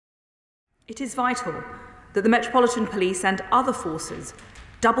It is vital that the Metropolitan Police and other forces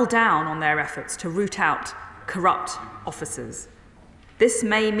double down on their efforts to root out corrupt officers. This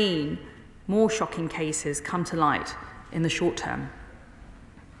may mean more shocking cases come to light in the short term.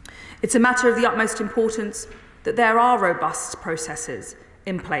 It's a matter of the utmost importance that there are robust processes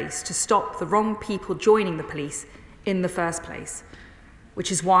in place to stop the wrong people joining the police in the first place,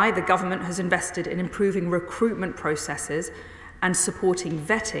 which is why the government has invested in improving recruitment processes and supporting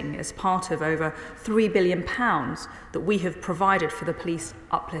vetting as part of over £3 billion that we have provided for the Police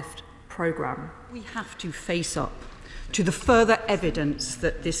Uplift programme. We have to face up to the further evidence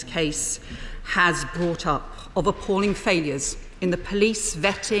that this case has brought up of appalling failures in the police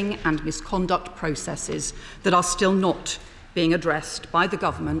vetting and misconduct processes that are still not being addressed by the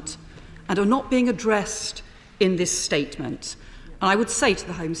government and are not being addressed in this statement. And I would say to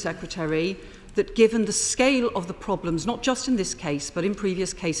the Home Secretary that given the scale of the problems, not just in this case, but in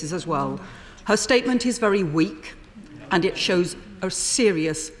previous cases as well, her statement is very weak and it shows a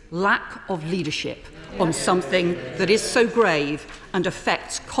serious lack of leadership on something that is so grave and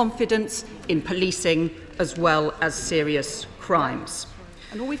affects confidence in policing as well as serious crimes.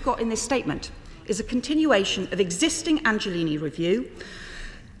 And all we've got in this statement is a continuation of existing Angelini review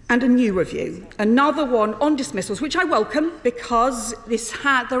and a new review, another one on dismissals, which I welcome because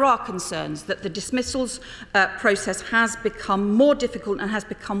there are concerns that the dismissals process has become more difficult and has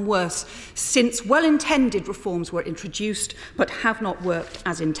become worse since well-intended reforms were introduced but have not worked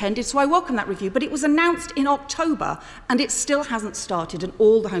as intended. So I welcome that review, but it was announced in October and it still hasn't started, and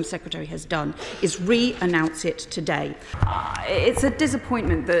all the Home Secretary has done is re-announce it today. It's a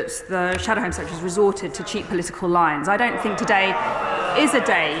disappointment that the Shadow Home Secretary has resorted to cheap political lines. I don't think today is a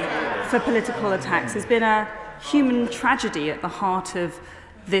day for political attacks. There's been a human tragedy at the heart of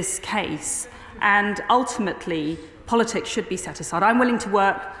this case, and ultimately politics should be set aside. I'm willing to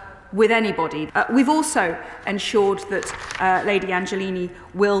work with anybody. We've also ensured that Lady Angelini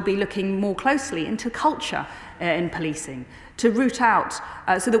will be looking more closely into culture in policing, to root out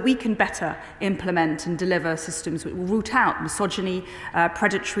so that we can better implement and deliver systems that will root out misogyny,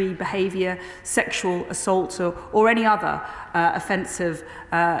 predatory behaviour, sexual assault or any other offensive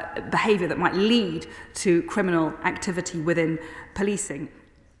behaviour that might lead to criminal activity within policing.